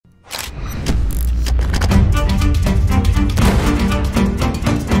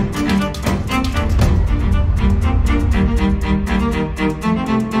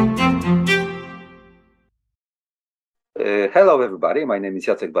Hello, everybody. My name is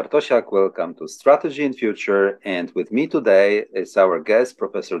Jacek Bartosiak. Welcome to Strategy and Future. And with me today is our guest,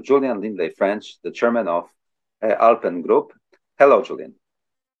 Professor Julian Lindley-French, the chairman of Alpen Group. Hello, Julian.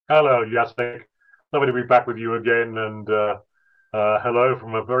 Hello, Jacek. Lovely to be back with you again, and hello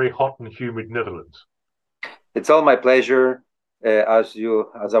from a very hot and humid Netherlands. It's all my pleasure. As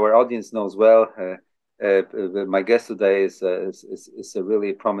our audience knows well, my guest today is a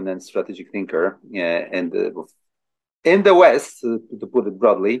really prominent strategic thinker, and in the West, to put it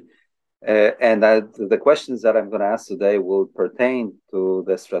broadly. And the questions that I'm going to ask today will pertain to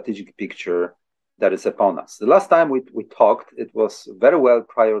the strategic picture that is upon us. The last time we talked, it was very well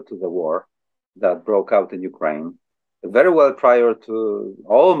prior to the war that broke out in Ukraine, very well prior to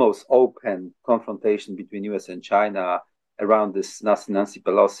almost open confrontation between US and China around this Nancy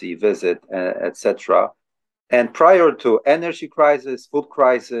Pelosi visit, etc. And prior to energy crisis, food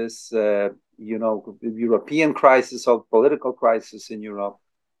crisis, European crisis or political crisis in Europe,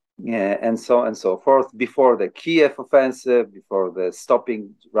 and so on and so forth, before the Kiev offensive, before the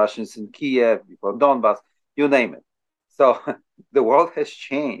stopping Russians in Kiev, before Donbass, you name it. So the world has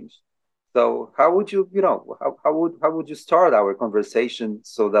changed. So how would you, how would you start our conversation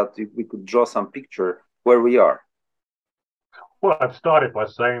so that we could draw some picture where we are? Well, I've started by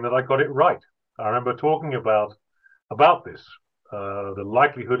saying that I got it right. I remember talking about this, the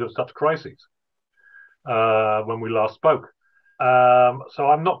likelihood of such crises, when we last spoke. So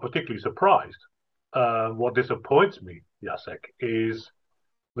I'm not particularly surprised. What disappoints me, Jacek, is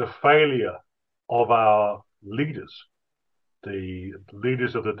the failure of our leaders, the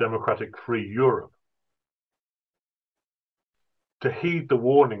leaders of the democratic free Europe, to heed the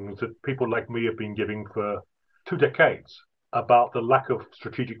warnings that people like me have been giving for 2 decades about the lack of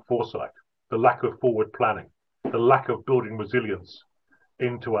strategic foresight, the lack of forward planning, the lack of building resilience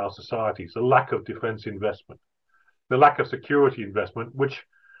into our societies, the lack of defense investment, the lack of security investment, which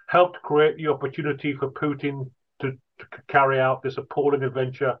helped create the opportunity for Putin to carry out this appalling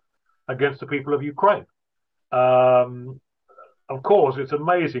adventure against the people of Ukraine. Of course, it's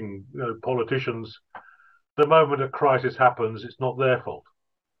amazing, politicians, the moment a crisis happens, it's not their fault.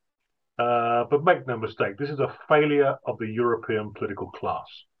 But make no mistake, this is a failure of the European political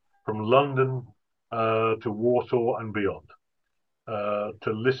class, from London to Warsaw and beyond,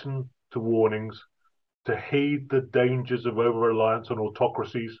 to listen to warnings, to heed the dangers of over-reliance on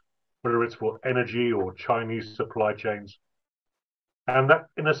autocracies, whether it's for energy or Chinese supply chains. And that,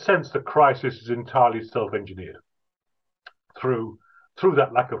 in a sense, the crisis is entirely self-engineered through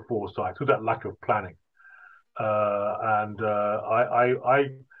that lack of foresight, through that lack of planning.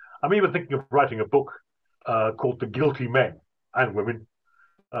 I'm even thinking of writing a book called The Guilty Men and Women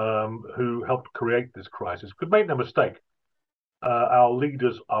who helped create this crisis. But make no mistake, our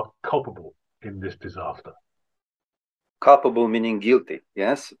leaders are culpable in this disaster. Culpable meaning guilty,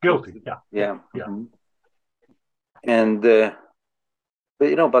 yes? Guilty, yeah. Yeah. Mm-hmm. And,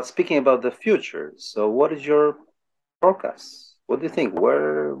 but speaking about the future, so what is your forecast? What do you think?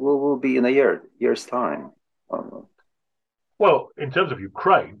 Where will we be in a year's time? Well, in terms of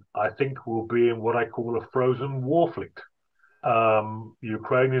Ukraine, I think we'll be in what I call a frozen war fleet.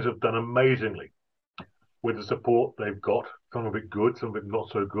 Ukrainians have done amazingly with the support they've got, some of it good, some of it not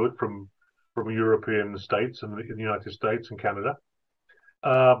so good, from European states and the United States and Canada.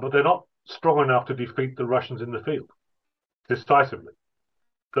 But they're not strong enough to defeat the Russians in the field decisively.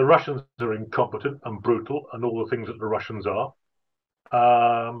 The Russians are incompetent and brutal and all the things that the Russians are.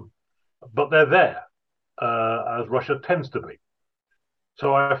 But they're there, as Russia tends to be.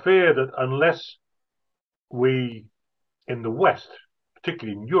 So I fear that unless we in the West,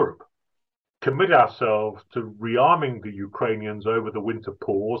 particularly in Europe, commit ourselves to rearming the Ukrainians over the winter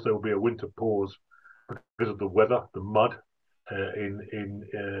pause, there will be a winter pause because of the weather, the mud in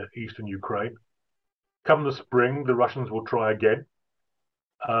eastern Ukraine. Come the spring, the Russians will try again,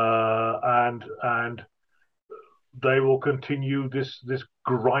 and they will continue this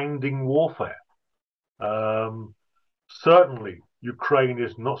grinding warfare. Certainly, Ukraine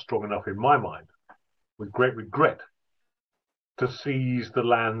is not strong enough, in my mind, with great regret, to seize the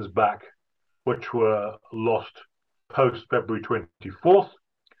lands back which were lost post February 24th,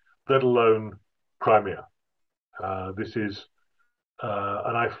 let alone Crimea. This is,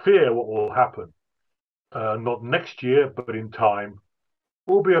 and I fear what will happen, not next year, but in time,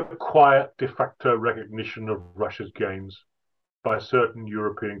 will be a quiet de facto recognition of Russia's gains by certain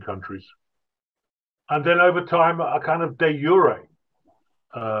European countries. And then over time, a kind of de jure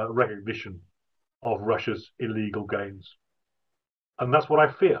recognition of Russia's illegal gains. And that's what I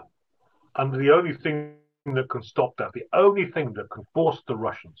fear. And the only thing that can stop that, the only thing that can force the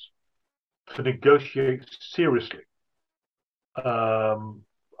Russians to negotiate seriously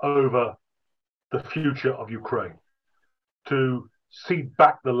over the future of Ukraine, to cede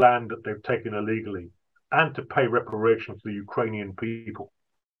back the land that they've taken illegally, and to pay reparations to the Ukrainian people,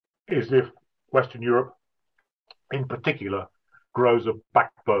 is if Western Europe, in particular, grows a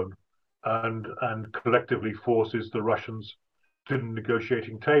backbone and collectively forces the Russians to the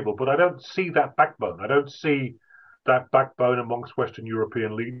negotiating table. But I don't see that backbone. I don't see that backbone amongst Western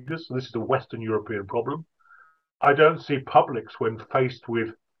European leaders. This is a Western European problem. I don't see publics, when faced with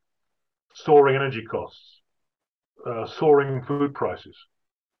soaring energy costs, soaring food prices,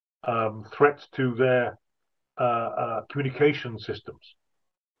 threats to their communication systems,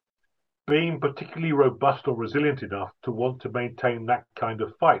 being particularly robust or resilient enough to want to maintain that kind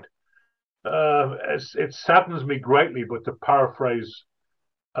of fight. It saddens me greatly, but to paraphrase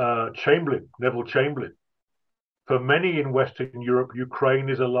Neville Chamberlain, for many in Western Europe, Ukraine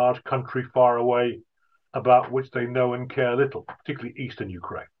is a large country far away, about which they know and care little, particularly Eastern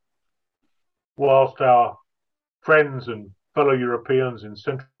Ukraine. Whilst our friends and fellow Europeans in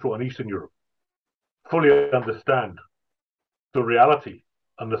Central and Eastern Europe fully understand the reality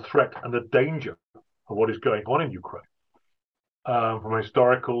and the threat and the danger of what is going on in Ukraine,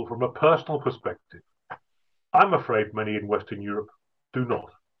 from a personal perspective, I'm afraid many in Western Europe do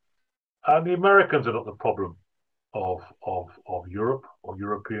not. And the Americans are not the problem of Europe or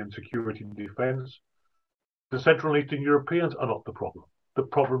European security and defense. The Central and Eastern Europeans are not the problem. The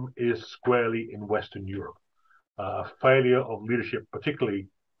problem is squarely in Western Europe. A failure of leadership, particularly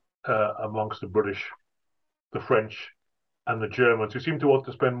amongst the British, the French, and the Germans, who seem to want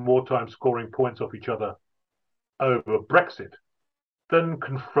to spend more time scoring points off each other over Brexit than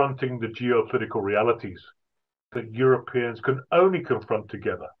confronting the geopolitical realities that Europeans can only confront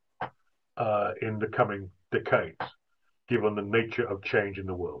together in the coming decades, given the nature of change in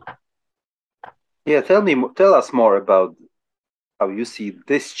the world. Yeah, tell us more about how you see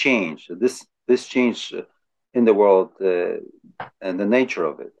this change, this change in the world and the nature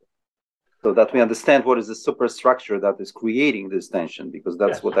of it, so that we understand what is the superstructure that is creating this tension, because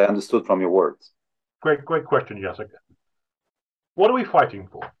that's what I understood from your words. Great question, Jacek. What are we fighting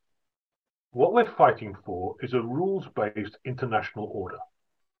for? What we're fighting for is a rules-based international order.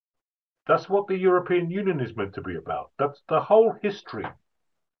 That's what the European Union is meant to be about. That's the whole history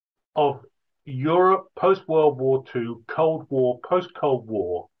of Europe post-World War II, Cold War, post-Cold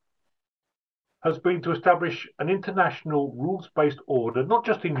War, has been to establish an international rules-based order, not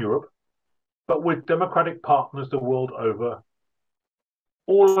just in Europe, but with democratic partners the world over,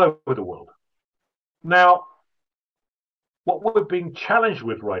 all over the world. Now, what we're being challenged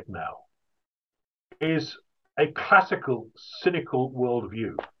with right now is a classical, cynical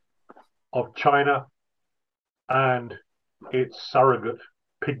worldview of China and its surrogate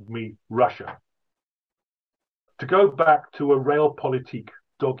pygmy Russia. To go back to a realpolitik,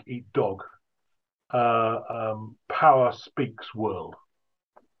 dog-eat-dog, power speaks world,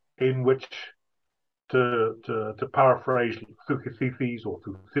 in which, to paraphrase Thucydides, or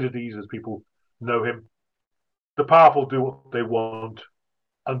Thucydides as people know him, the powerful do what they want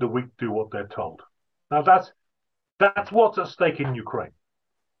and the weak do what they're told. Now that's what's at stake in Ukraine.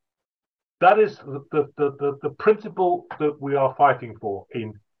 That is the principle that we are fighting for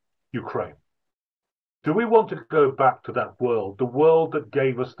in Ukraine. Do we want to go back to that world, the world that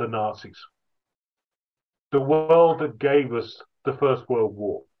gave us the Nazis, the world that gave us the First World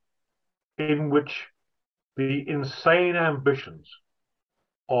War, in which the insane ambitions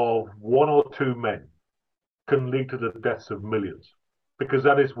of one or two men can lead to the deaths of millions? Because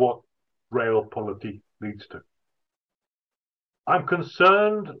that is what realpolitik leads to. I'm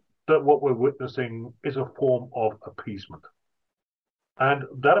concerned that what we're witnessing is a form of appeasement. And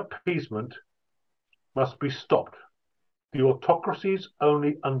that appeasement must be stopped. The autocracies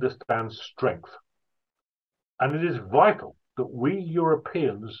only understand strength. And it is vital that we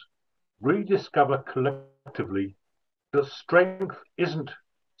Europeans rediscover collectively that strength isn't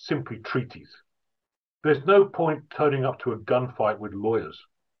simply treaties. There's no point turning up to a gunfight with lawyers,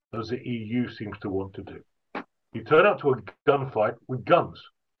 as the EU seems to want to do. You turn up to a gunfight with guns.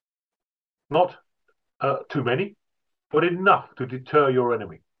 Not too many, but enough to deter your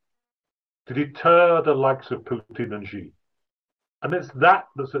enemy, to deter the likes of Putin and Xi. And it's that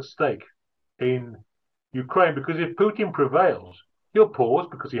that's at stake in Ukraine, because if Putin prevails, he'll pause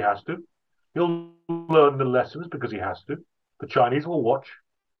because he has to. He'll learn the lessons because he has to. The Chinese will watch.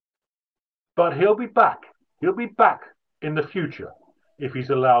 But he'll be back. He'll be back in the future if he's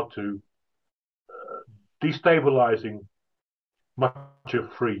allowed to, destabilizing much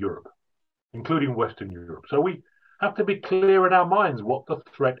of free Europe, including Western Europe. So we have to be clear in our minds what the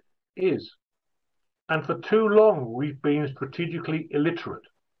threat is. And for too long, we've been strategically illiterate,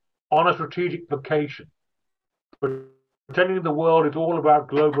 on a strategic vacation, pretending the world is all about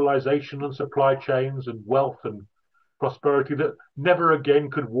globalization and supply chains and wealth and prosperity, that never again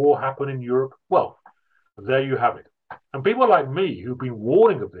could war happen in Europe. Well, there you have it. And people like me, who've been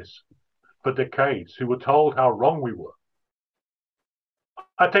warning of this for decades, who were told how wrong we were,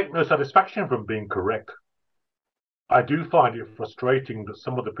 I take no satisfaction from being correct. I do find it frustrating that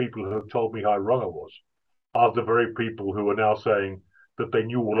some of the people who have told me how wrong I was are the very people who are now saying that they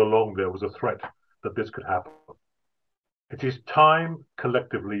knew all along there was a threat that this could happen. It is time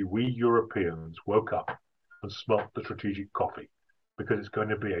collectively we Europeans woke up and smelt the strategic coffee, because it's going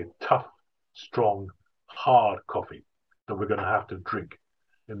to be a tough, strong, hard coffee that we're going to have to drink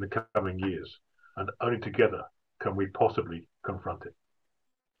in the coming years. And only together can we possibly confront it.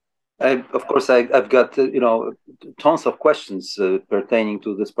 Of course, I've got tons of questions pertaining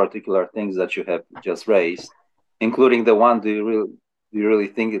to this particular things that you have just raised, including the one: do you really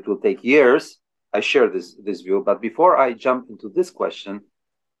think it will take years? I share this view, but before I jump into this question,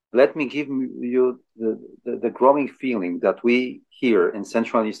 let me give you the growing feeling that we here in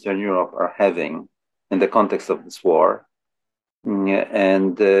Central and Eastern Europe are having in the context of this war,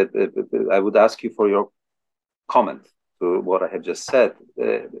 and I would ask you for your comment to what I have just said.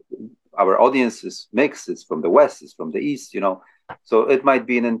 Our audience is mixed; it's from the West, it's from the East, so it might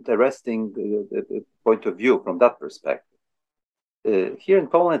be an interesting point of view from that perspective. Here in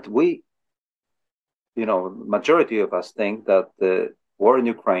Poland, majority of us think that the war in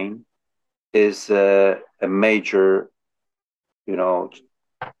Ukraine is a major,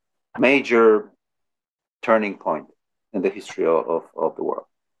 major turning point in the history of the world.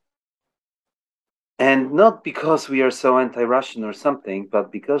 And not because we are so anti-Russian or something,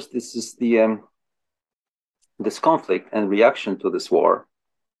 but because this is this conflict and reaction to this war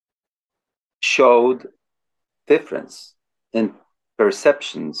showed difference in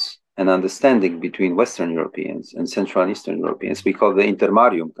perceptions and understanding between Western Europeans and Central and Eastern Europeans. We call the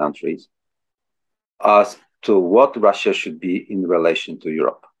intermarium countries, as to what Russia should be in relation to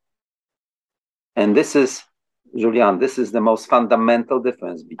Europe. And this is, Julian, this is the most fundamental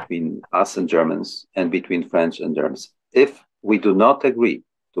difference between us and Germans and between French and Germans. If we do not agree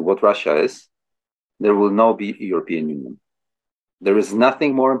to what Russia is, there will not be a European Union. There is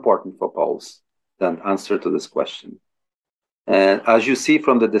nothing more important for Poles than answer to this question. And as you see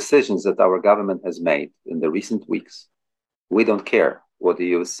from the decisions that our government has made in the recent weeks, we don't care what the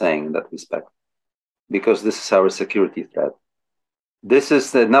EU is saying in that respect, because this is our security threat. This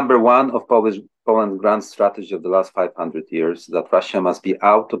is the number one of Poland's grand strategy of the last 500 years, that Russia must be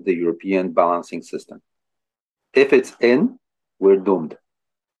out of the European balancing system. If it's in, we're doomed.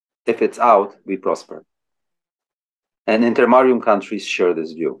 If it's out, we prosper. And intermarium countries share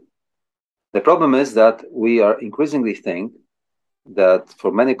this view. The problem is that we are increasingly think that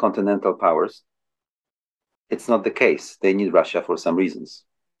for many continental powers, it's not the case. They need Russia for some reasons.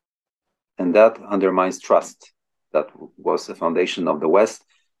 And that undermines trust. That was the foundation of the West,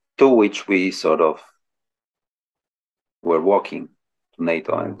 to which we sort of were walking, to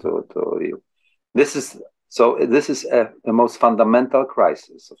NATO and to EU. This is a most fundamental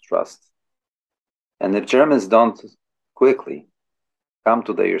crisis of trust. And if Germans don't quickly come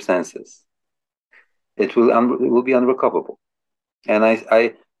to their senses, it will be unrecoverable. And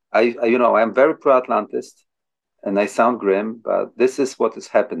I'm very pro-Atlantist, and I sound grim, but this is what is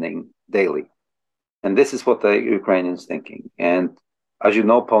happening daily. And this is what the Ukrainians thinking. And as you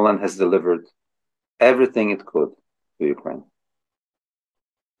know, Poland has delivered everything it could to Ukraine.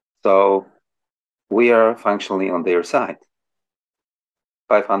 So we are functionally on their side.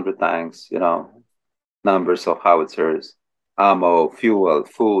 500 tanks, numbers of howitzers, ammo, fuel,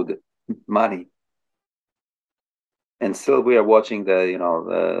 food, money. And still we are watching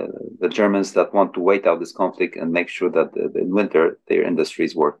the Germans that want to wait out this conflict and make sure that in winter their industry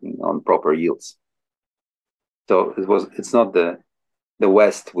is working on proper yields. So it's not the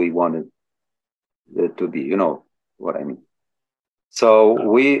West we wanted it to be, you know what I mean. So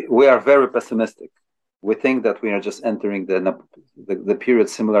we are very pessimistic. We think that we are just entering the period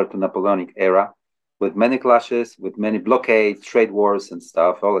similar to Napoleonic era, with many clashes, with many blockades, trade wars and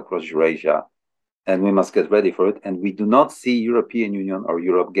stuff all across Eurasia. And we must get ready for it. And we do not see European Union or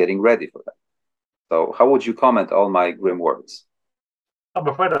Europe getting ready for that. So how would you comment on my grim words? I'm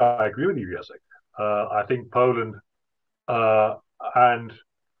afraid I agree with you, Jacek. I think Poland and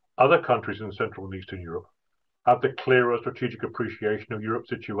other countries in Central and Eastern Europe have the clearer strategic appreciation of Europe's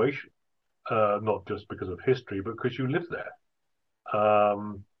situation, not just because of history, but because you live there.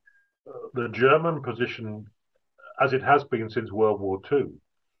 The German position, as it has been since World War II,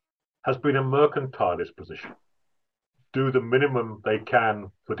 has been a mercantilist position. Do the minimum they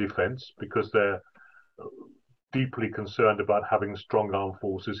can for defense because they're deeply concerned about having strong armed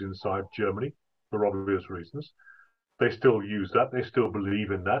forces inside Germany for obvious reasons. They still use that. They still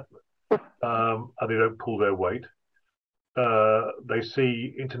believe in that. And they don't pull their weight. They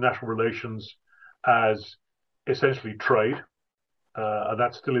see international relations as essentially trade, and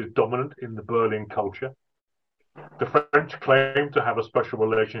that still is dominant in the Berlin culture. The French claim to have a special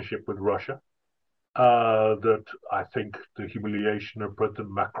relationship with Russia, that I think the humiliation of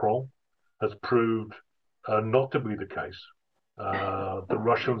President Macron has proved not to be the case. The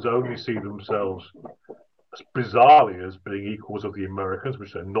Russians only see themselves bizarrely as being equals of the Americans,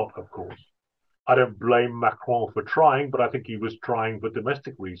 which they're not, of course. I don't blame Macron for trying, but I think he was trying for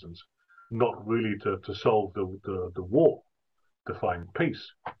domestic reasons, not really to solve the war, to find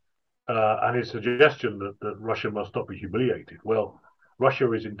peace. And his suggestion that Russia must not be humiliated. Well,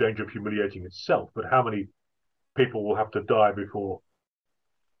 Russia is in danger of humiliating itself, but how many people will have to die before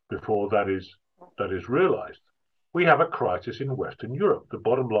that is realized? We have a crisis in Western Europe. The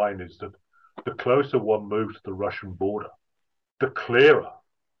bottom line is that the closer one moves to the Russian border, the clearer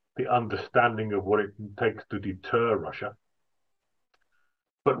the understanding of what it takes to deter Russia.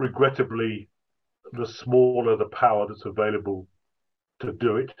 But regrettably, the smaller the power that's available to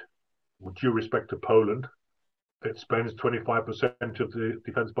do it, with due respect to Poland, it spends 25% of the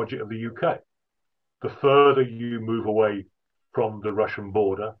defense budget of the UK. The further you move away from the Russian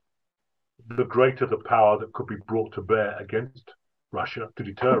border, the greater the power that could be brought to bear against Russia, to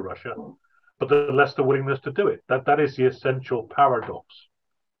deter Russia, but the less the willingness to do it. That is the essential paradox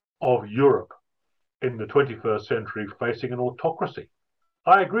of Europe in the 21st century facing an autocracy.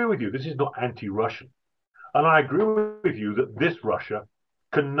 I agree with you, this is not anti-Russian. And I agree with you that this Russia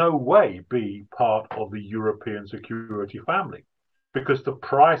can no way be part of the European security family, because the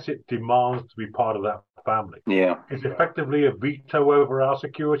price it demands to be part of that family is effectively a veto over our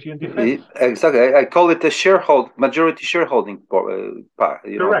security and defense. Exactly. I call it a majority shareholding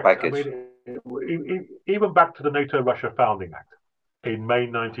Correct. package. I mean, even back to the NATO-Russia Founding Act in May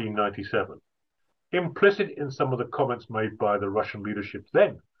 1997, implicit in some of the comments made by the Russian leadership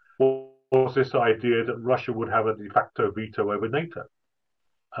then was this idea that Russia would have a de facto veto over NATO.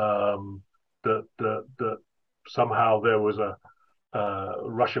 That somehow there was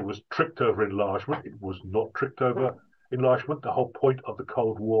Russia was tricked over enlargement. It was not tricked over enlargement. The whole point of the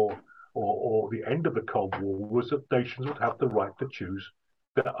Cold War or the end of the Cold War was that nations would have the right to choose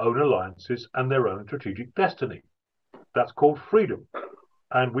their own alliances and their own strategic destiny. That's called freedom.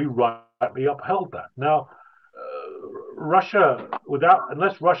 And we rightly upheld that. Now, Russia,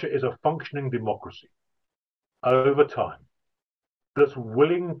 unless Russia is a functioning democracy over time, that's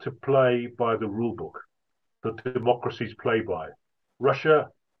willing to play by the rule book that democracies play by, Russia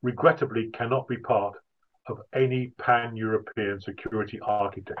regrettably cannot be part of any pan-European security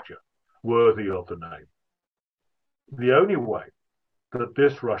architecture worthy of the name. The only way that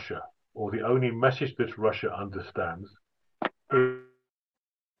this Russia, or the only message this Russia understands,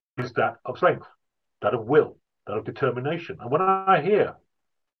 is that of strength, that of will, that of determination. And when I hear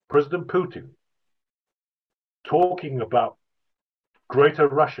President Putin talking about Greater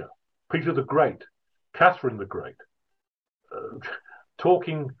Russia, Peter the Great, Catherine the Great,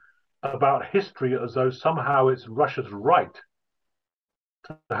 talking about history as though somehow it's Russia's right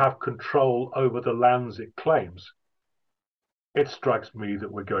to have control over the lands it claims, it strikes me that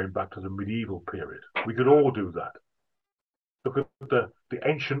we're going back to the medieval period. We could all do that. Look at the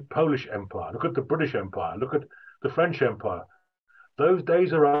ancient Polish Empire. Look at the British Empire. Look at the French Empire. Those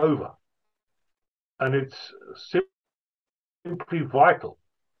days are over. And it's simply vital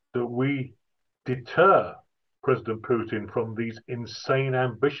that we deter President Putin from these insane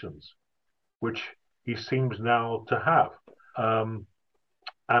ambitions, which he seems now to have.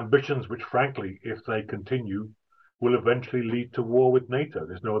 Ambitions which, frankly, if they continue, will eventually lead to war with NATO.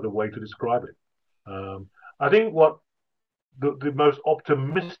 There's no other way to describe it. I think what the most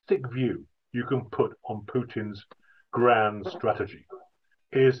optimistic view you can put on Putin's grand strategy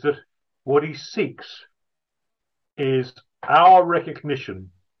is that what he seeks is our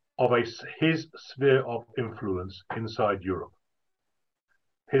recognition of his sphere of influence inside Europe.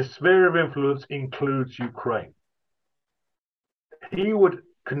 His sphere of influence includes Ukraine. He would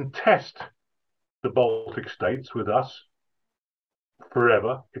contest the Baltic states with us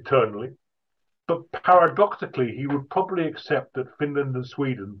forever, eternally. But paradoxically, he would probably accept that Finland and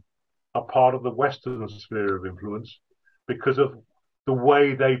Sweden are part of the Western sphere of influence because of the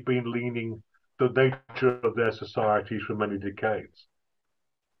way they've been leaning the nature of their societies for many decades.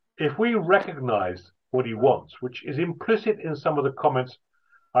 If we recognize what he wants, which is implicit in some of the comments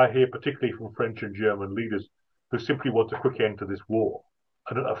I hear particularly from French and German leaders who simply want a quick end to this war,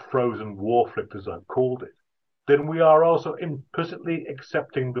 and a frozen warflict, as I've called it, then we are also implicitly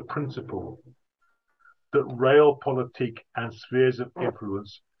accepting the principle that realpolitik and spheres of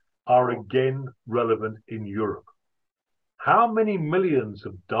influence are again relevant in Europe. How many millions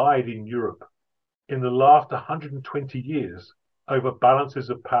have died in Europe in the last 120 years over balances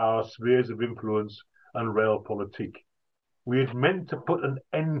of power, spheres of influence, and realpolitik? We had meant to put an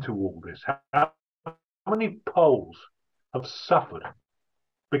end to all this. How many Poles have suffered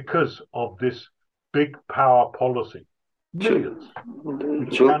because of this big power policy? Millions. We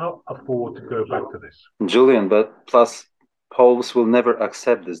cannot afford to go back to this. Julian, but plus Poles will never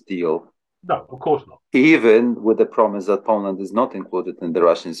accept this deal. No, of course not. Even with the promise that Poland is not included in the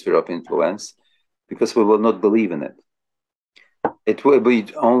Russian sphere of influence, because we will not believe in it. It will be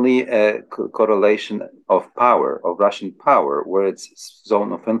only a correlation of power, of Russian power, where its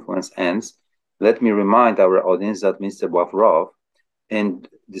zone of influence ends. Let me remind our audience that Mr. Lavrov, in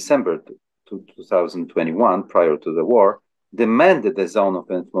December 2021, prior to the war, demanded the zone of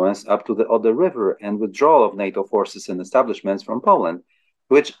influence up to the Oder River and withdrawal of NATO forces and establishments from Poland,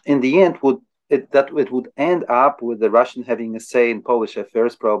 which in the end would end up with the Russian having a say in Polish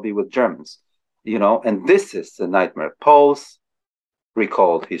affairs, probably with Germans, and this is the nightmare. Poles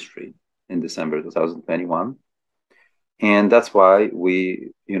recalled history in December 2021. And that's why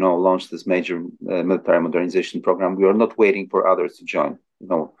we, launched this major military modernization program. We are not waiting for others to join.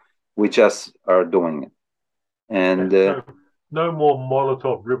 We just are doing it. And no more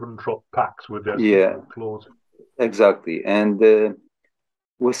Molotov-Ribbentrop pacts with their clause. Exactly. And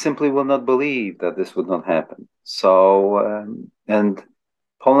we simply will not believe that this would not happen. So, and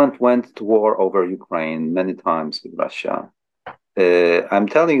Poland went to war over Ukraine many times with Russia. I'm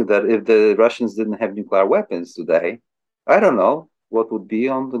telling you that if the Russians didn't have nuclear weapons today, I don't know what would be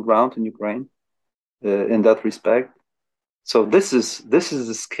on the ground in Ukraine in that respect. So this is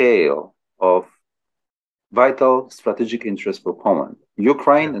the scale of vital strategic interest for Poland.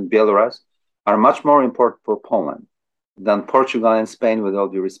 Ukraine and Belarus are much more important for Poland than Portugal and Spain, with all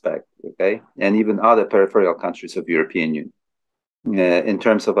due respect, okay, and even other peripheral countries of European Union in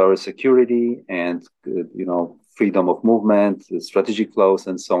terms of our security and freedom of movement, strategic flows,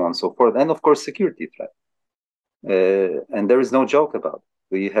 and so on and so forth, and of course security threat. And there is no joke about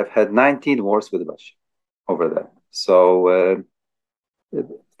it. We have had 19 wars with Russia over that. So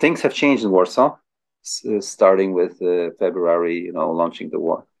things have changed in Warsaw, starting with February, launching the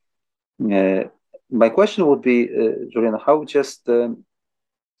war. My question would be, Julian, how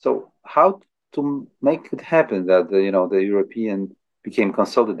to make it happen that the European became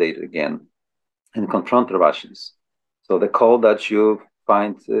consolidated again and confront the Russians? So the call that you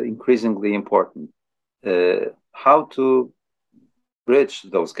find increasingly important. How to bridge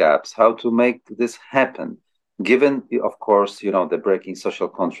those gaps? How to make this happen? Given, of course, the breaking social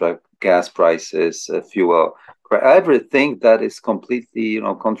contract, gas prices, fuel, everything that is completely,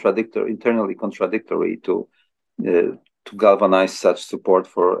 internally contradictory to galvanize such support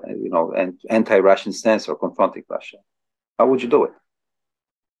for, an anti-Russian stance or confronting Russia. How would you do it?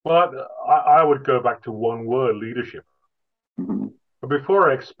 Well, I would go back to one word: leadership. Mm-hmm. But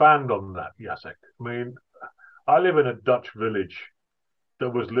before I expand on that, Jacek, I live in a Dutch village that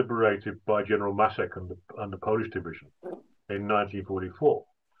was liberated by General Masek and the Polish division in 1944.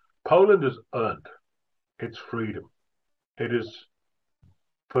 Poland has earned its freedom. It has,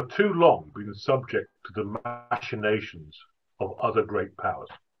 for too long, been subject to the machinations of other great powers.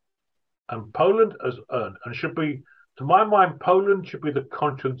 And Poland has earned, and should be, to my mind, Poland should be the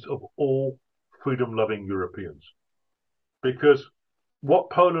conscience of all freedom-loving Europeans. Because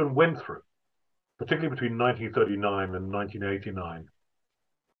what Poland went through, particularly between 1939 and 1989,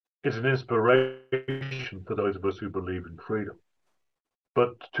 is an inspiration for those of us who believe in freedom. But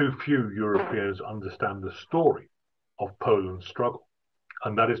too few Europeans understand the story of Poland's struggle,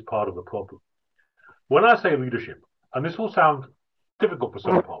 and that is part of the problem. When I say leadership, and this will sound difficult for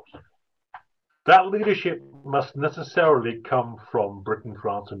some Poles, that leadership must necessarily come from Britain,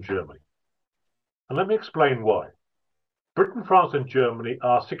 France, and Germany. And let me explain why. Britain, France, and Germany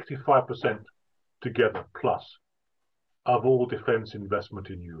are 65% together plus of all defence investment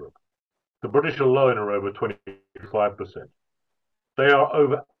in Europe. The British alone are over 25%. They are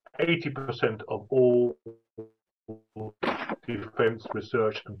over 80% of all defence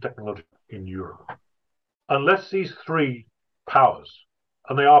research and technology in Europe. Unless these three powers,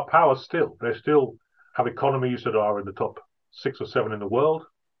 and they are powers still, they still have economies that are in the top 6 or 7 in the world,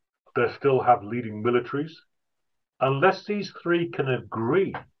 they still have leading militaries. Unless these three can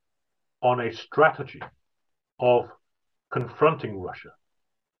agree on a strategy of confronting Russia,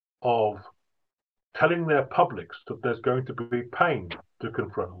 of telling their publics that there's going to be pain to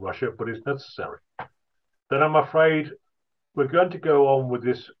confront Russia, but it's necessary, then I'm afraid we're going to go on with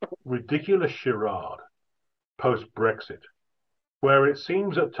this ridiculous charade post-Brexit, where it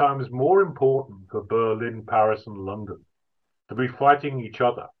seems at times more important for Berlin, Paris, and London to be fighting each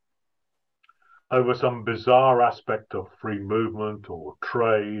other over some bizarre aspect of free movement or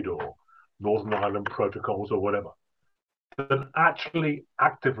trade or Northern Ireland protocols or whatever, than actually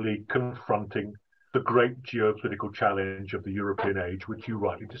actively confronting the great geopolitical challenge of the European age, which you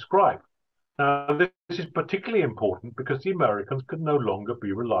rightly described. Now, this is particularly important because the Americans can no longer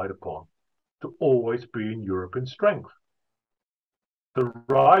be relied upon to always be in European strength. The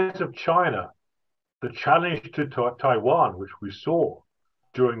rise of China, the challenge to Taiwan, which we saw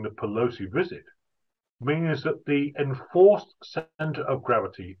during the Pelosi visit, means that the enforced center of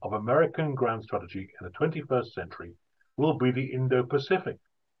gravity of American grand strategy in the 21st century will be the Indo-Pacific.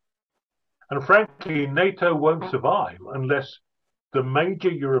 And frankly, NATO won't survive unless the major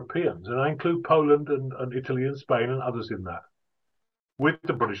Europeans, and I include Poland and Italy and Spain and others in that, with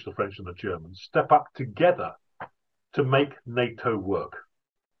the British, the French and the Germans, step up together to make NATO work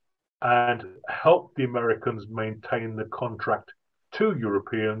and help the Americans maintain the contract to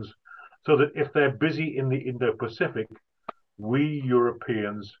Europeans so that if they're busy in the Indo-Pacific, we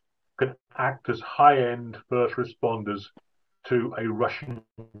Europeans can act as high-end first responders to a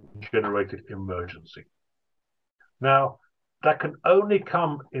Russian-generated emergency. Now, that can only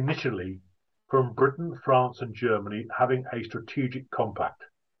come initially from Britain, France, and Germany having a strategic compact,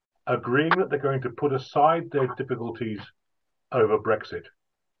 agreeing that they're going to put aside their difficulties over Brexit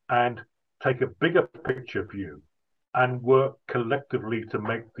and take a bigger picture view and work collectively to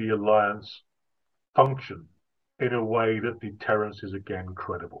make the alliance function in a way that deterrence is again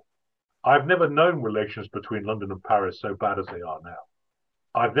credible. I've never known relations between London and Paris so bad as they are now.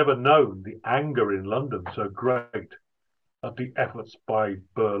 I've never known the anger in London so great at the efforts by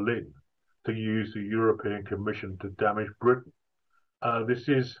Berlin to use the European Commission to damage Britain. This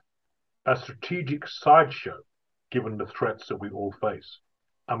is a strategic sideshow, given the threats that we all face.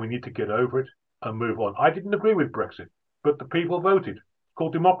 And we need to get over it and move on. I didn't agree with Brexit, but the people voted. It's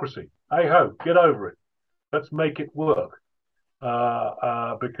called democracy. Hey ho, get over it. Let's make it work.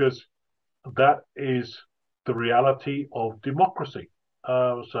 Because that is the reality of democracy.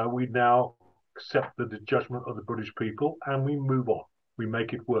 So we now accept the judgment of the British people and we move on. We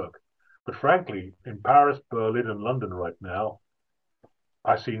make it work. But frankly, in Paris, Berlin, and London right now,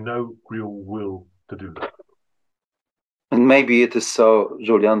 I see no real will to do that. And maybe it is so,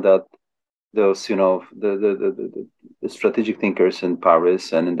 Julian, that those, the strategic thinkers in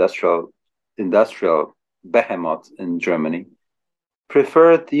Paris and industrial behemoths in Germany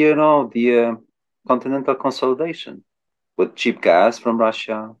preferred, the continental consolidation with cheap gas from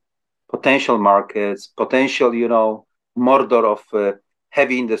Russia, potential markets, potential, Mordor of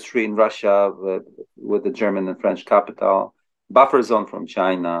heavy industry in Russia with the German and French capital, buffer zone from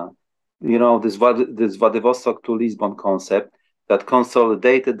China, this Vladivostok to Lisbon concept that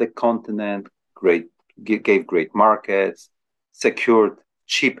consolidated the continent, gave great markets, secured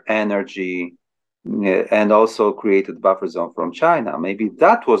cheap energy, and also created buffer zone from China. Maybe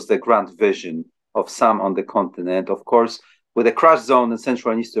that was the grand vision of some on the continent. Of course, with a crash zone in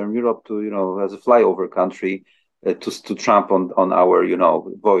Central and Eastern Europe to, as a flyover country, to trump on our,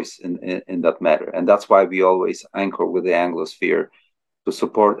 voice in that matter. And that's why we always anchor with the Anglosphere to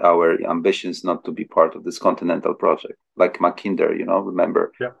support our ambitions not to be part of this continental project, like Mackinder,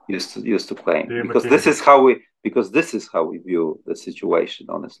 remember, yep. used to claim. Yeah, because this is how we view the situation,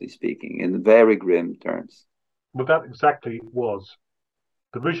 honestly speaking, in very grim terms. Well, that exactly was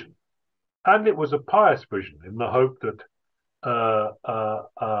the vision. And it was a pious vision in the hope that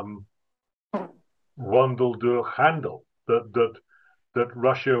Wandel durch Handel, that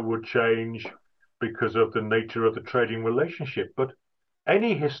Russia would change because of the nature of the trading relationship. But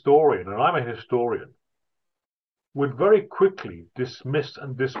any historian, and I'm a historian, would very quickly dismiss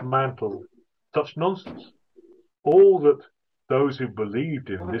and dismantle such nonsense. All that those who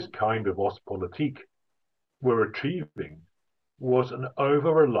believed in this kind of Ostpolitik were achieving was an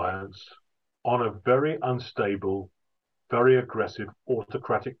over-reliance on a very unstable, very aggressive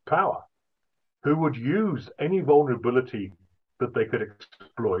autocratic power who would use any vulnerability that they could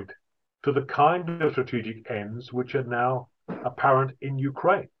exploit to the kind of strategic ends which are now apparent in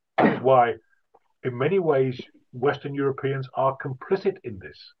Ukraine. That is why, in many ways, Western Europeans are complicit in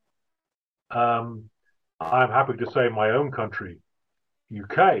this. I'm happy to say my own country,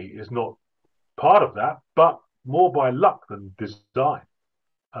 UK, is not part of that, but more by luck than design.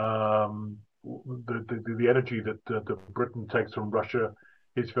 The energy that Britain takes from Russia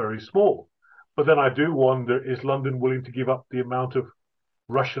is very small. But then I do wonder, is London willing to give up the amount of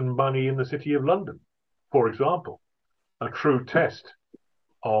Russian money in the city of London, for example? A true test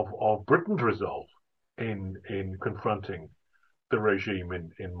of Britain's resolve in confronting the regime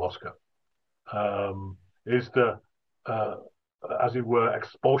in Moscow. Is the, as it were,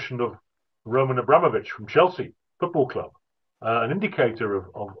 expulsion of Roman Abramovich from Chelsea Football Club an indicator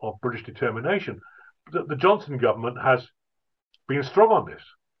of British determination? The Johnson government has been strong on this,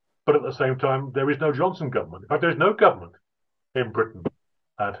 but at the same time, there is no Johnson government. In fact, there is no government in Britain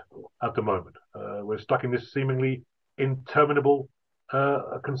at the moment. We're stuck in this seemingly interminable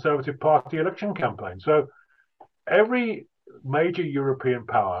Conservative Party election campaign. So every major European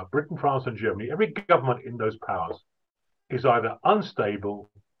power, Britain, France, and Germany, every government in those powers is either unstable,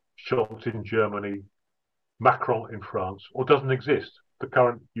 Scholz in Germany, Macron in France, or doesn't exist, the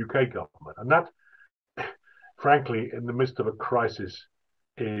current UK government. And that, frankly, in the midst of a crisis,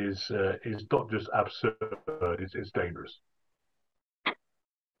 is not just absurd, it's dangerous.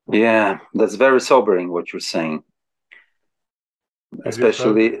 Yeah, that's very sobering what you're saying.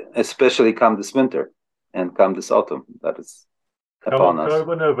 Especially come this winter and come this autumn that is upon us.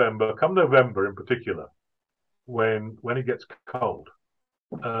 Come November in particular, when it gets cold,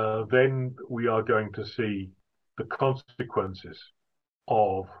 then we are going to see the consequences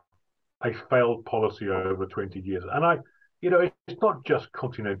of a failed policy over 20 years. And it's not just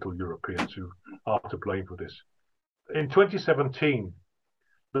continental Europeans who are to blame for this. In 2017,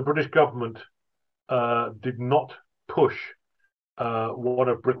 the British government did not push one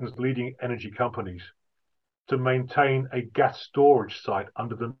of Britain's leading energy companies to maintain a gas storage site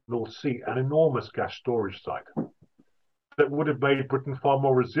under the North Sea, an enormous gas storage site that would have made Britain far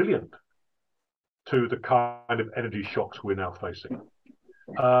more resilient to the kind of energy shocks we're now facing.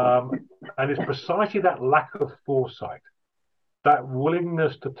 And it's precisely that lack of foresight, that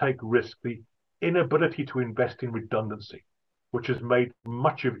willingness to take risk, the inability to invest in redundancy, which has made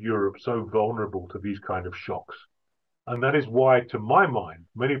much of Europe so vulnerable to these kind of shocks. And that is why, to my mind,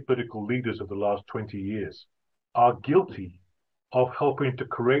 many political leaders of the last 20 years are guilty of helping to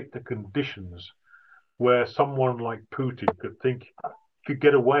create the conditions where someone like Putin could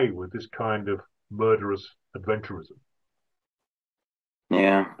get away with this kind of murderous adventurism.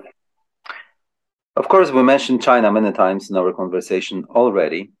 Yeah. Of course, we mentioned China many times in our conversation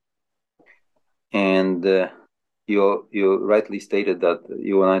already. And you rightly stated that the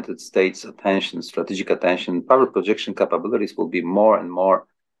United States attention, strategic attention, power projection capabilities will be more and more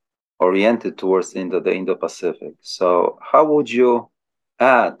oriented towards the Indo-Pacific. So how would you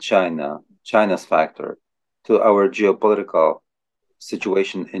add China's factor to our geopolitical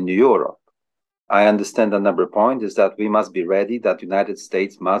situation in Europe? I understand another point is that we must be ready that the United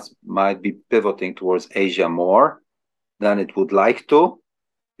States might be pivoting towards Asia more than it would like to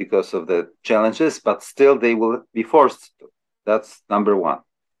because of the challenges, but still they will be forced to. That's number one.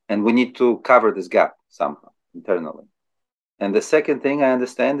 And we need to cover this gap somehow internally. And the second thing I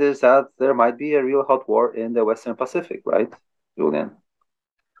understand is that there might be a real hot war in the Western Pacific, right, Julian?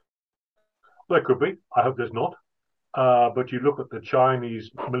 There could be. I hope there's not. But you look at the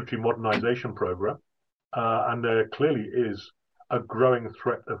Chinese military modernization program, and there clearly is a growing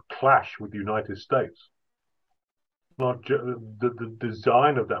threat of clash with the United States. Not the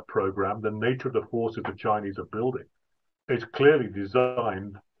design of that program, the nature of the forces the Chinese are building, is clearly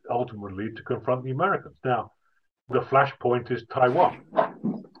designed ultimately to confront the Americans. Now, the flashpoint is Taiwan.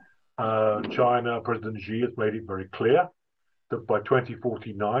 China, President Xi has made it very clear that by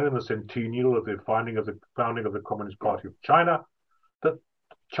 2049 and the centennial of the founding of the Communist Party of China, that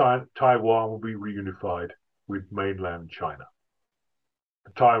Taiwan will be reunified with mainland China.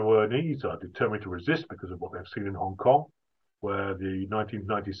 The Taiwanese are determined to resist because of what they've seen in Hong Kong, where the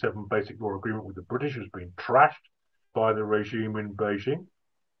 1997 Basic Law Agreement with the British has been trashed by the regime in Beijing.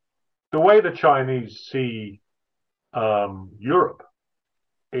 The way the Chinese see Europe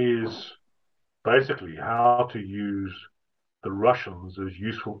is basically how to use the Russians as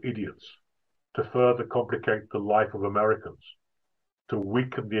useful idiots to further complicate the life of Americans, to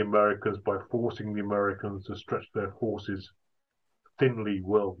weaken the Americans by forcing the Americans to stretch their forces thinly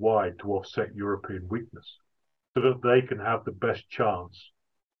worldwide to offset European weakness, so that they can have the best chance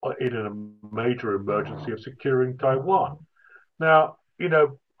in a major emergency of securing Taiwan. Now,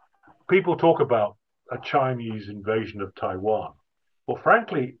 people talk about a Chinese invasion of Taiwan. Well,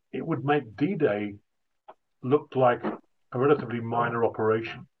 frankly, it would make D-Day look like a relatively minor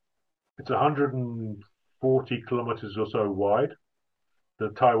operation. It's 140 kilometers or so wide, the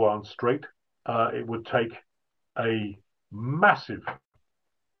Taiwan Strait. It would take a massive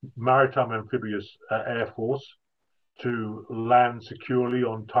maritime amphibious air force to land securely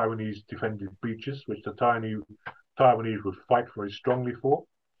on Taiwanese defended beaches, which the Taiwanese would fight very strongly for.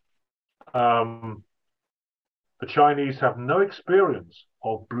 The Chinese have no experience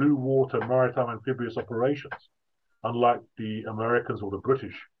of blue water maritime amphibious operations, unlike the Americans or the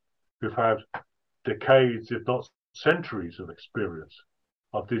British, who've had decades, if not centuries, of experience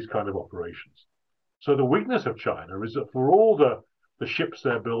of these kind of operations. So the weakness of China is that for all the ships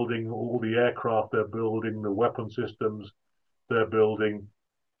they're building, all the aircraft they're building, the weapon systems they're building,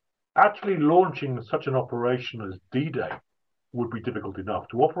 actually launching such an operation as D-Day would be difficult enough.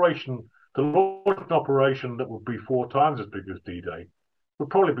 To launch an operation that would be 4 times as big as D-Day would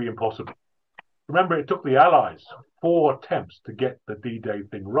probably be impossible. Remember, it took the Allies 4 attempts to get the D-Day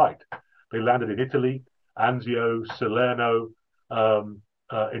thing right. They landed in Italy, Anzio, Salerno,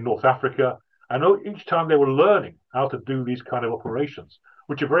 in North Africa, and each time they were learning how to do these kind of operations,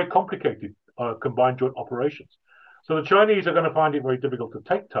 which are very complicated combined joint operations. So the Chinese are going to find it very difficult to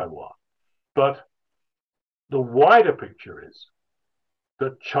take Taiwan. But the wider picture is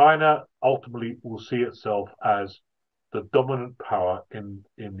that China ultimately will see itself as the dominant power in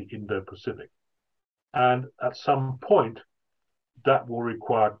the Indo-Pacific. And at some point, that will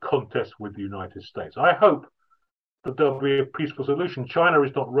require contest with the United States. I hope that there'll be a peaceful solution. China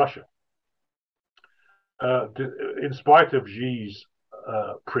is not Russia. In spite of Xi's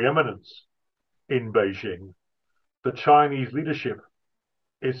preeminence in Beijing, the Chinese leadership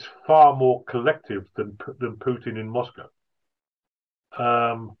is far more collective than Putin in Moscow.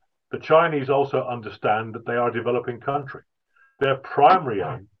 The Chinese also understand that they are a developing country. Their primary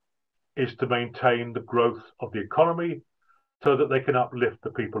aim is to maintain the growth of the economy so that they can uplift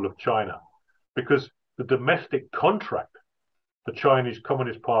the people of China. Because the domestic contract the Chinese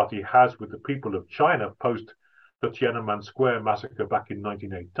Communist Party has with the people of China post the Tiananmen Square massacre back in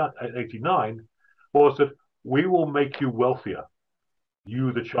 1989 was that we will make you wealthier,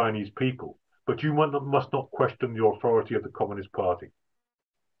 you the Chinese people, but you must not question the authority of the Communist Party.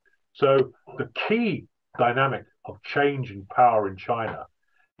 So the key dynamic of change in power in China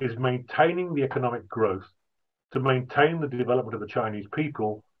is maintaining the economic growth to maintain the development of the Chinese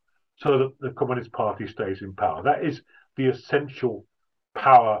people so that the Communist Party stays in power. That is the essential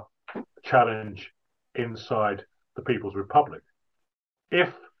power challenge inside the People's Republic. If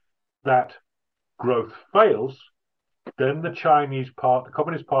that growth fails, then the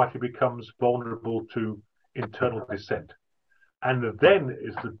Communist Party becomes vulnerable to internal dissent. And then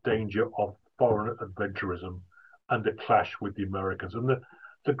is the danger of foreign adventurism and the clash with the Americans. And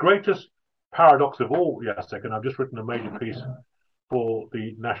the greatest paradox of all, Jacek, and I've just written a major piece for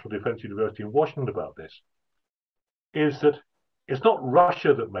the National Defense University in Washington about this, is that it's not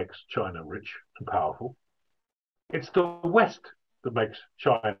Russia that makes China rich and powerful. It's the West that makes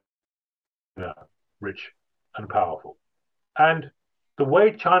China rich and powerful. And the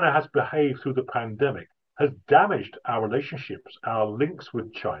way China has behaved through the pandemic has damaged our relationships, our links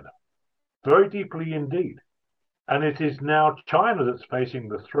with China, very deeply indeed. And it is now China that's facing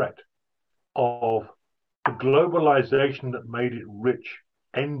the threat of the globalization that made it rich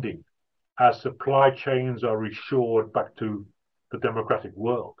ending as supply chains are restored back to the democratic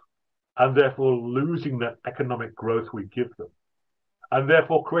world, and therefore losing that economic growth we give them, and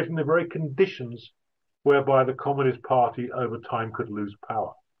therefore creating the very conditions whereby the Communist Party over time could lose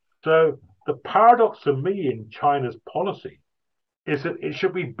power. So the paradox for me in China's policy is that it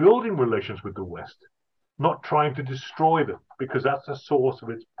should be building relations with the West, not trying to destroy them, because that's the source of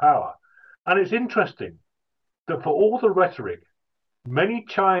its power. And it's interesting that for all the rhetoric, many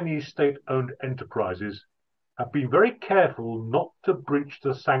Chinese state-owned enterprises have been very careful not to breach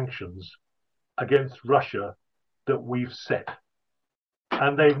the sanctions against Russia that we've set.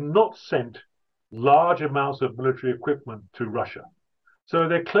 And they've not sent large amounts of military equipment to Russia. So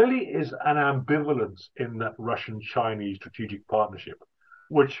there clearly is an ambivalence in that Russian-Chinese strategic partnership,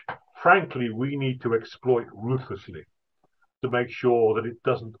 which, frankly, we need to exploit ruthlessly to make sure that it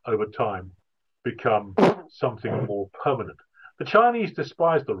doesn't, over time, become something more permanent. The Chinese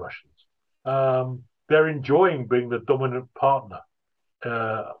despise the Russians. They're enjoying being the dominant partner,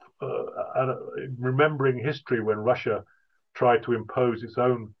 remembering history when Russia tried to impose its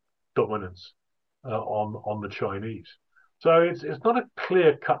own dominance on the Chinese. So it's not a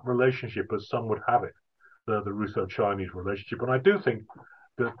clear-cut relationship as some would have it, the Russo-Chinese relationship. And I do think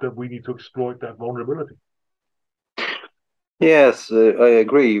that we need to exploit that vulnerability. Yes, I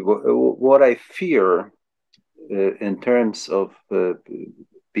agree. What I fear in terms of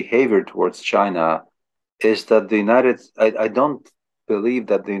behavior towards China is that I don't believe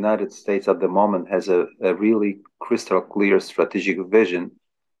that the United States at the moment has a really crystal clear strategic vision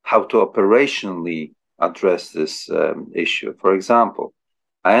how to operationally address this issue. For example,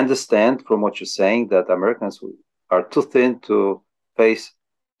 I understand from what you're saying that Americans are too thin to face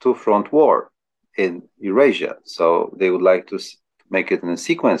two-front war in Eurasia, so they would like to make it in a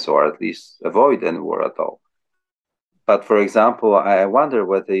sequence or at least avoid any war at all. But for example, I wonder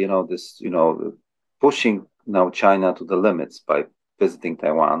whether this pushing now China to the limits by visiting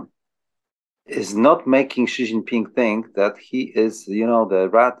Taiwan is not making Xi Jinping think that he is, the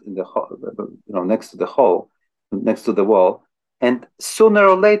rat in the hole, next to the hole, next to the wall, and sooner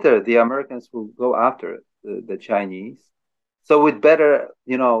or later the Americans will go after the Chinese. So we'd better,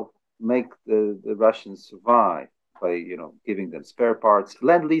 make the Russians survive by, giving them spare parts,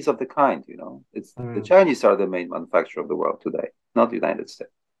 lend lease of the kind. It's the Chinese are the main manufacturer of the world today, not the United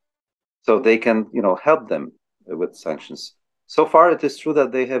States. So they can, help them with sanctions. So far, it is true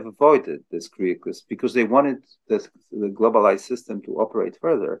that they have avoided this crisis because they wanted the globalized system to operate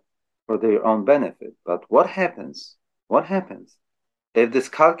further for their own benefit. But what happens? What happens if this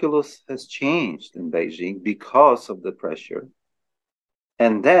calculus has changed in Beijing because of the pressure?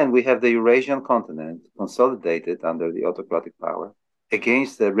 And then we have the Eurasian continent consolidated under the autocratic power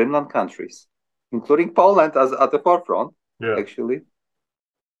against the Rimland countries, including Poland as at the forefront, actually,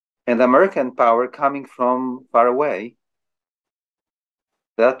 and American power coming from far away.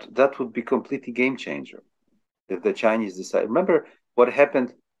 That would be completely game changer if the Chinese decide. Remember what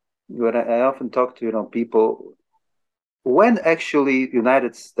happened when I often talk to people when actually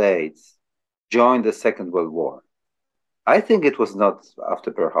United States joined the Second World War. I think it was not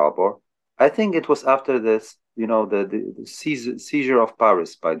after Pearl Harbor. I think it was after this, the seizure of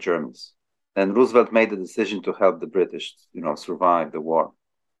Paris by Germans. And Roosevelt made the decision to help the British, survive the war.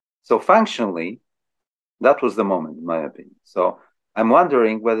 So functionally, that was the moment, in my opinion. So I'm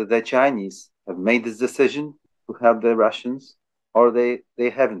wondering whether the Chinese have made this decision to help the Russians or they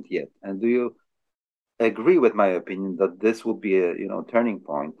haven't yet. And do you agree with my opinion that this will be a turning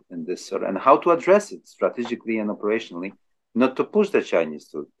point in this sort of, and how to address it strategically and operationally, not to push the Chinese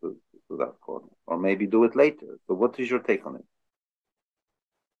to that corner, or maybe do it later. So what is your take on it?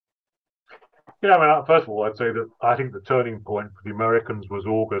 Yeah, I mean, first of all, I'd say that I think the turning point for the Americans was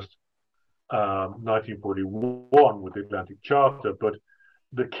August 1941 with the Atlantic Charter, but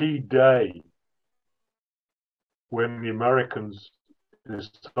the key day when the Americans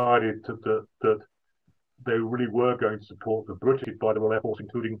decided that they really were going to support the British by the Royal Air Force,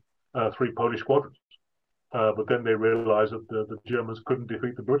 including 3 Polish squadrons. But then they realized that the Germans couldn't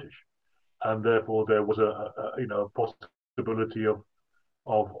defeat the British, and therefore there was a possibility of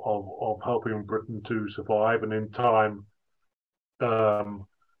helping Britain to survive and in time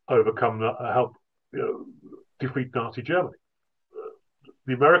help defeat Nazi Germany.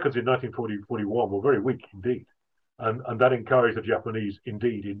 The Americans in 1940-41 were very weak indeed, and that encouraged the Japanese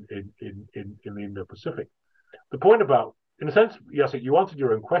indeed in the Indo-Pacific. The point about, in a sense, Jacek, you answered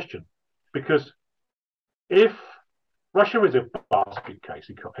your own question, because if Russia is a basket case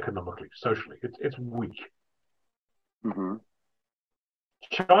economically, socially, it's weak. Mm-hmm.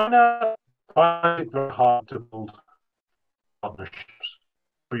 China finds it very hard to build partnerships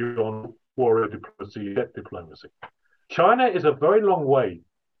beyond warrior diplomacy, debt diplomacy. China is a very long way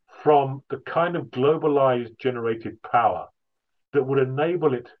from the kind of globalized generated power that would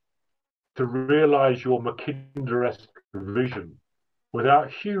enable it to realize your Mackinder-esque vision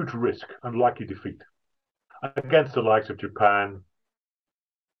without huge risk and likely defeat against the likes of Japan,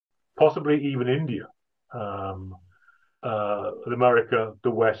 possibly even India, America,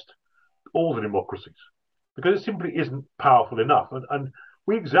 the West, all the democracies, because it simply isn't powerful enough. And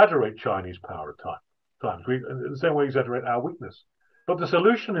we exaggerate Chinese power at times. We, in the same way, exaggerate our weakness. But the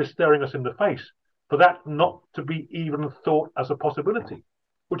solution is staring us in the face for that not to be even thought as a possibility,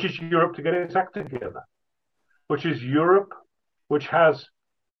 which is Europe to get its act together, which is Europe, which has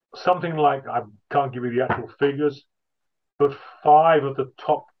something like, I can't give you the actual figures, but 5 of the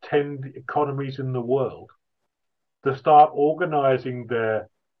top 10 economies in the world to start organizing their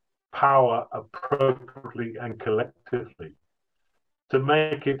power appropriately and collectively to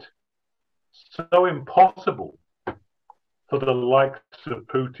make it so impossible for the likes of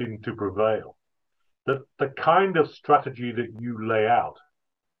Putin to prevail that the kind of strategy that you lay out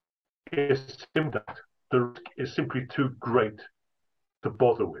is simply, the risk is simply too great to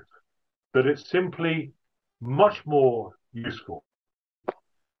bother with. That it's simply much more useful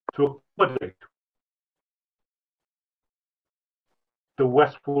to accommodate the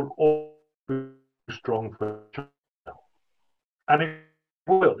West will always be strong for China. And it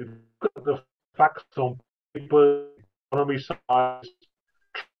will. If you look at the facts on paper, economy size,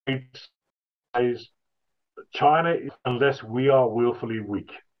 trade size, China, unless we are willfully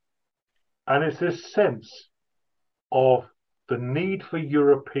weak. And it's this sense of the need for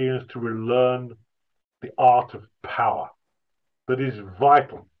Europeans to relearn the art of power that is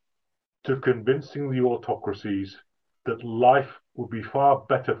vital to convincing the autocracies that life would be far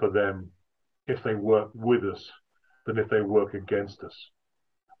better for them if they work with us than if they work against us.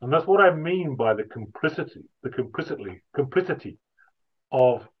 And that's what I mean by the complicity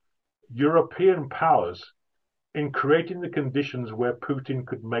of European powers in creating the conditions where Putin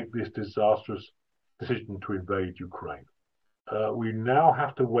could make this disastrous decision to invade Ukraine. We now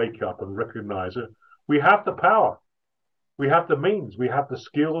have to wake up and recognize that we have the power, we have the means, we have the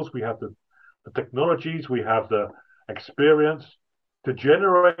skills, we have the technologies, we have the experience to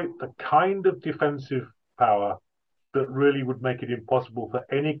generate the kind of defensive power that really would make it impossible for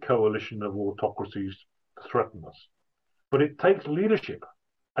any coalition of autocracies to threaten us. But it takes leadership,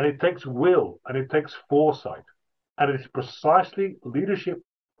 and it takes will, and it takes foresight. And it's precisely leadership,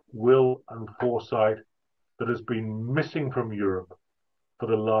 will, and foresight that has been missing from Europe for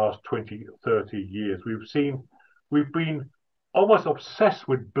the last 20, 30 years. We've been almost obsessed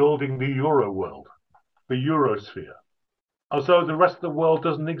with building the Euro world, the Eurosphere, as though the rest of the world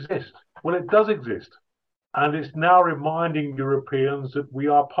doesn't exist. Well, it does exist. And it's now reminding Europeans that we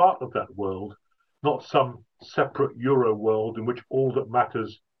are part of that world, not some separate Euro world in which all that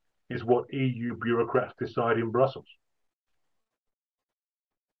matters is what EU bureaucrats decide in Brussels.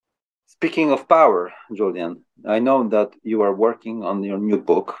 Speaking of power, Julian, I know that you are working on your new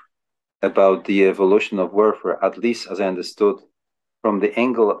book about the evolution of warfare, at least as I understood, from the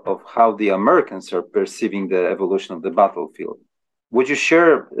angle of how the Americans are perceiving the evolution of the battlefield. Would you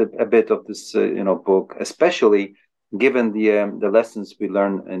share a bit of this, book, especially given the lessons we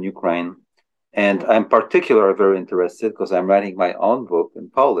learned in Ukraine? And I'm particularly very interested because I'm writing my own book in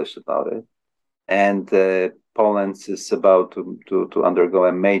Polish about it, and Poland is about to undergo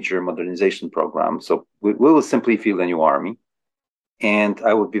a major modernization program. So we will simply field a new army, and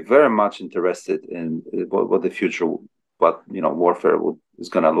I would be very much interested in what the future, warfare is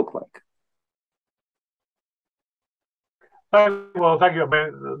going to look like. Well, thank you. I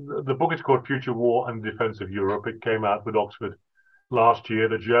mean, the book is called Future War and Defense of Europe. It came out with Oxford last year.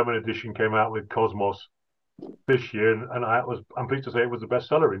 The German edition came out with Cosmos this year, and I'm pleased to say it was the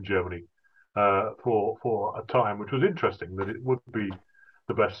bestseller in Germany for a time, which was interesting that it would be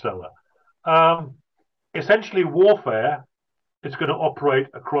the bestseller. Essentially, warfare is going to operate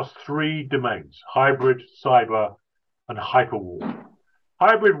across three domains: hybrid, cyber, and hyperwar.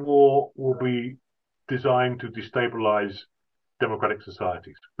 Hybrid war will be designed to destabilize democratic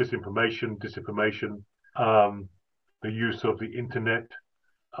societies. Misinformation, disinformation, the use of the internet,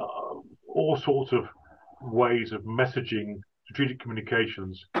 all sorts of ways of messaging, strategic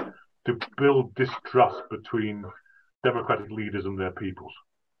communications to build distrust between democratic leaders and their peoples.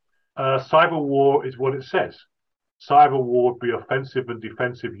 Cyber war is what it says. Cyber war would be offensive and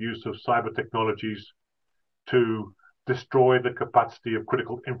defensive use of cyber technologies to destroy the capacity of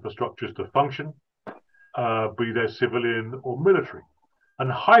critical infrastructures to function, be they civilian or military.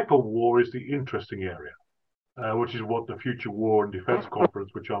 And hyperwar is the interesting area, which is what the Future War and Defense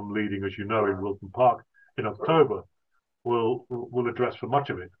Conference, which I'm leading, as you know, in Wilton Park in October, will address for much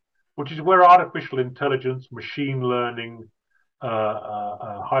of it, which is where artificial intelligence, machine learning,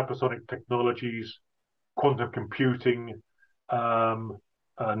 hypersonic technologies, quantum computing,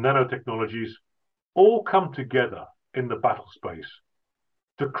 nanotechnologies all come together in the battle space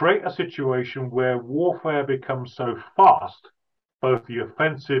to create a situation where warfare becomes so fast, both the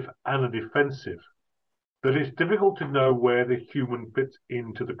offensive and the defensive, that it's difficult to know where the human fits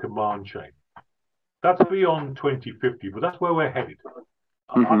into the command chain. That's beyond 2050, but that's where we're headed.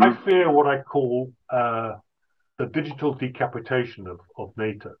 Mm-hmm. I fear what I call the digital decapitation of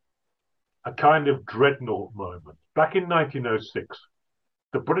NATO, a kind of dreadnought moment. Back in 1906,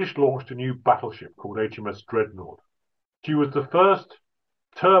 the British launched a new battleship called HMS Dreadnought. She was the first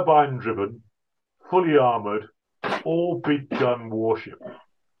turbine-driven, fully armoured, all-big gun warship.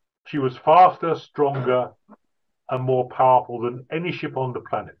 She was faster, stronger, and more powerful than any ship on the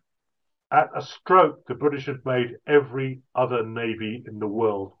planet. At a stroke, the British had made every other navy in the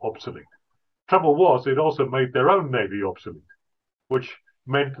world obsolete. Trouble was, it also made their own navy obsolete, which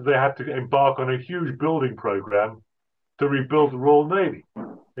meant that they had to embark on a huge building program to rebuild the Royal Navy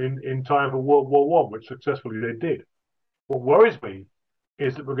in time for World War I, which successfully they did. What worries me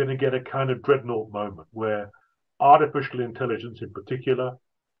is that we're going to get a kind of dreadnought moment where artificial intelligence in particular,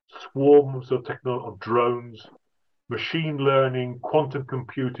 swarms of drones, machine learning, quantum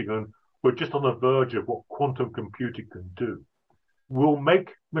computing, and we're just on the verge of what quantum computing can do, will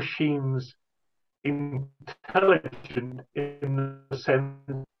make machines intelligent in the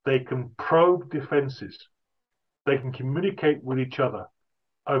sense they can probe defenses. They can communicate with each other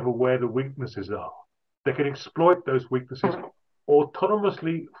over where the weaknesses are. They can exploit those weaknesses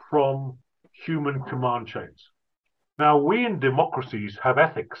autonomously from human command chains. Now, we in democracies have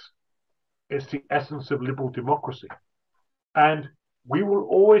ethics. It's the essence of liberal democracy. And we will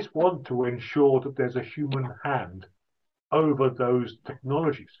always want to ensure that there's a human hand over those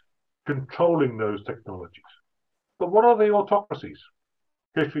technologies, controlling those technologies. But what are the autocracies?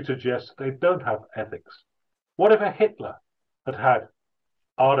 History suggests they don't have ethics. What if a Hitler had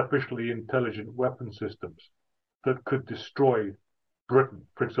artificially intelligent weapon systems that could destroy Britain,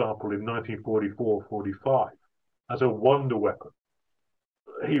 for example, in 1944-45, as a wonder weapon?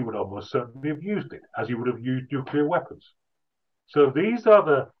 He would almost certainly have used it, as he would have used nuclear weapons. So these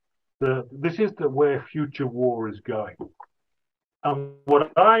are this is where future war is going. And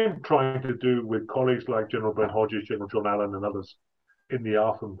what I'm trying to do with colleagues like General Ben Hodges, General John Allen, and others in the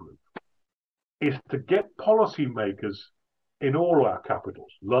Artham Group is to get policymakers in all our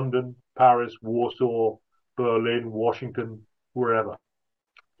capitals, London, Paris, Warsaw, Berlin, Washington, wherever,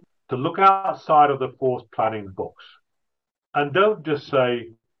 to look outside of the force planning box. And don't just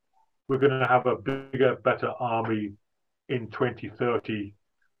say, we're going to have a bigger, better army in 2030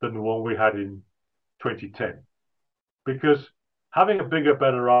 than the one we had in 2010. Because having a bigger,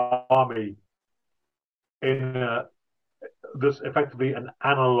 better army that's effectively an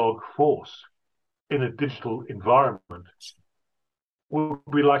analog force in a digital environment would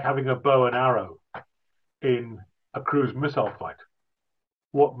be like having a bow and arrow in a cruise missile fight.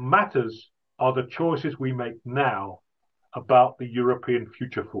 What matters are the choices we make now about the European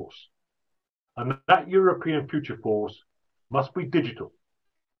future force. And that European future force must be digital.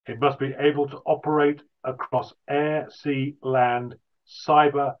 It must be able to operate across air, sea, land,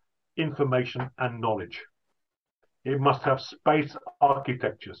 cyber, information, and knowledge. It must have space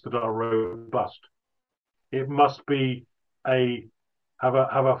architectures that are robust. It must be have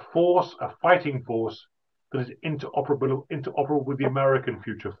a force, a fighting force that is interoperable with the American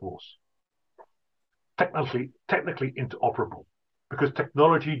future force. Technically interoperable, because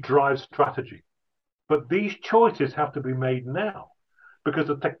technology drives strategy. But these choices have to be made now, because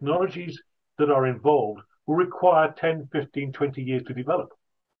the technologies that are involved will require 10, 15, 20 years to develop.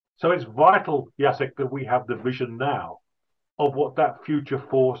 So it's vital, Jacek, that we have the vision now of what that future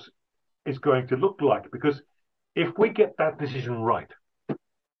force is going to look like. Because if we get that decision right,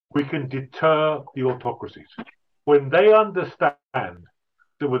 we can deter the autocracies. When they understand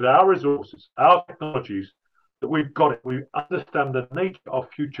that with our resources, our technologies, that we've got it, we understand the nature of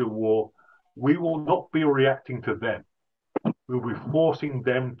future war, we will not be reacting to them. We'll be forcing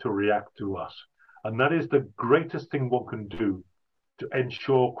them to react to us. And that is the greatest thing one can do to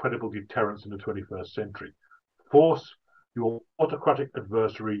ensure credible deterrence in the 21st century. Force your autocratic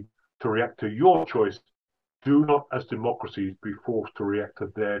adversary to react to your choice. Do not, as democracies, be forced to react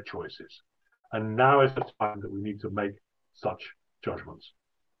to their choices. And now is the time that we need to make such judgments.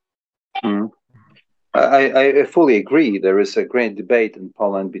 Mm. I fully agree. There is a great debate in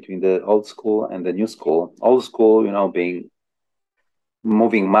Poland between the old school and the new school. Old school, being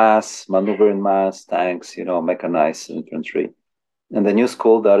moving mass, maneuvering mass, tanks, mechanized infantry. And the new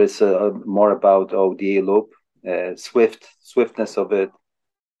school that is more about ODA loop, swiftness of it,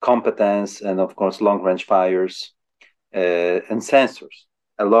 competence, and of course long-range fires and sensors.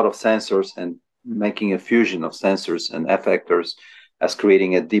 A lot of sensors, and making a fusion of sensors and effectors as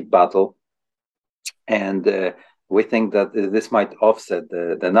creating a deep battle. And we think that this might offset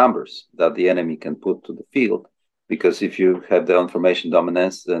the numbers that the enemy can put to the field, because if you have the information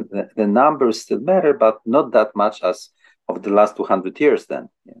dominance, then the numbers still matter, but not that much as of the last 200 years then.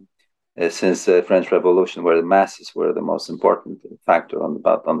 Since the French Revolution, where the masses were the most important factor on the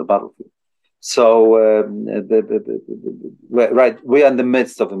battlefield. So, right, we are in the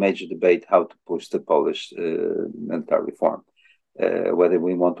midst of a major debate how to push the Polish military reform, whether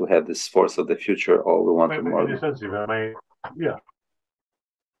we want to have this force of the future or we want to more. In a sense, if I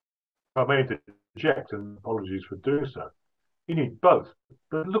may interject, and apologies for doing so, you need both.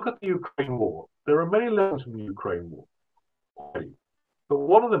 But look at the Ukraine war. There are many lessons from the Ukraine war. But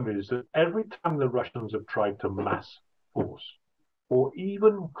one of them is that every time the Russians have tried to mass force or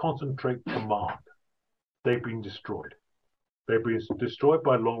even concentrate command, they've been destroyed. They've been destroyed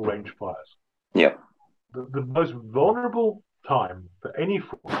by long-range fires. Yeah. The most vulnerable time for any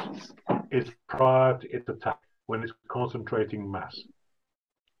force is prior to its attack, when it's concentrating mass.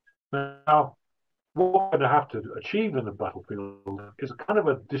 Now, what we're going to have to achieve in the battlefield is a kind of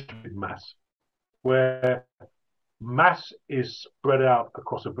a distributed mass, where mass is spread out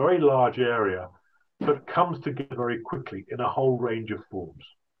across a very large area but comes together very quickly in a whole range of forms.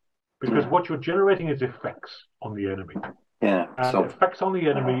 Because what you're generating is effects on the enemy. Yeah. And effects on the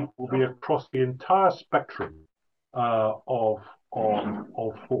enemy will be across the entire spectrum of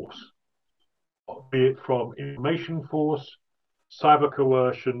force, be it from information force, cyber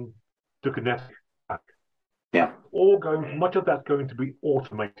coercion, to kinetic attack. Yeah. Much of that's going to be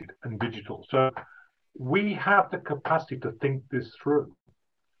automated and digital. So we have the capacity to think this through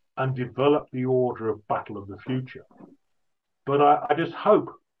and develop the order of battle of the future. But I just hope,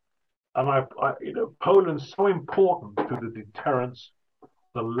 and Poland's so important to the deterrence,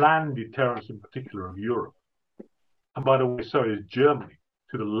 the land deterrence in particular of Europe. And by the way, so is Germany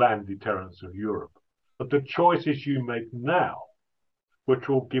to the land deterrence of Europe. But the choices you make now, which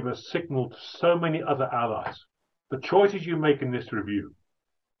will give a signal to so many other allies, the choices you make in this review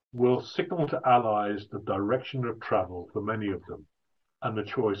will signal to allies the direction of travel for many of them and the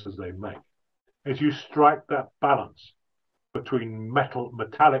choices they make. As you strike that balance between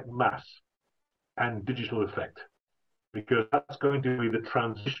metallic mass and digital effect, because that's going to be the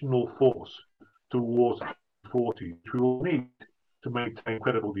transitional force towards 40, which we will need to maintain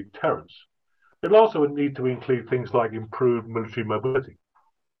credible deterrence. It'll also need to include things like improved military mobility,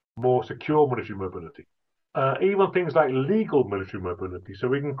 more secure military mobility, even things like legal military mobility, so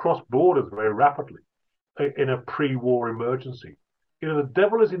we can cross borders very rapidly in a pre-war emergency. The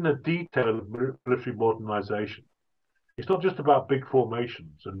devil is in the detail of military modernization. It's not just about big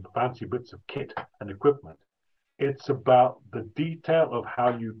formations and fancy bits of kit and equipment. It's about the detail of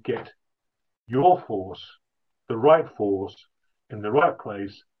how you get your force, the right force, in the right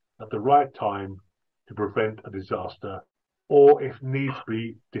place at the right time to prevent a disaster, or if needs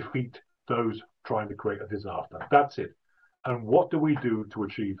be, defeat those trying to create a disaster. That's it. And what do we do to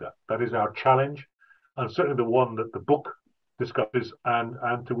achieve that? That is our challenge, and certainly the one that the book discusses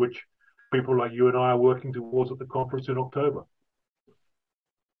and to which people like you and I are working towards at the conference in October.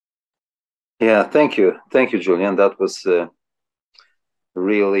 Yeah, thank you. Thank you, Julian. That was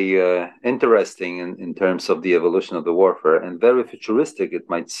really interesting in terms of the evolution of the warfare, and very futuristic it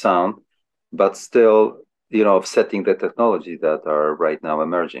might sound, but still, of setting the technology that are right now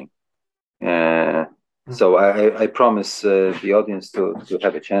emerging. So I promise the audience to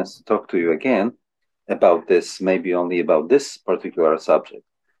have a chance to talk to you again about this, maybe only about this particular subject.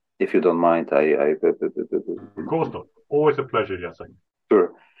 If you don't mind, Of course not. Always a pleasure, Jacek.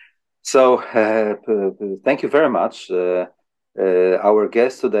 Sure. So thank you very much. Our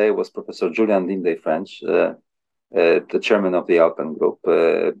guest today was Professor Julian Lindley-French, the chairman of the Alpen Group.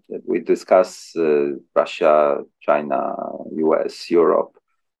 We discussed Russia, China, US, Europe,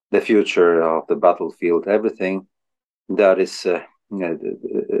 the future of the battlefield, everything that is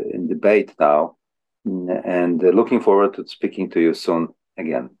in debate now. And looking forward to speaking to you soon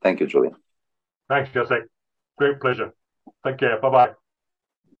again. Thank you, Julian. Thanks, Jacek. Great pleasure. Take care. Bye-bye.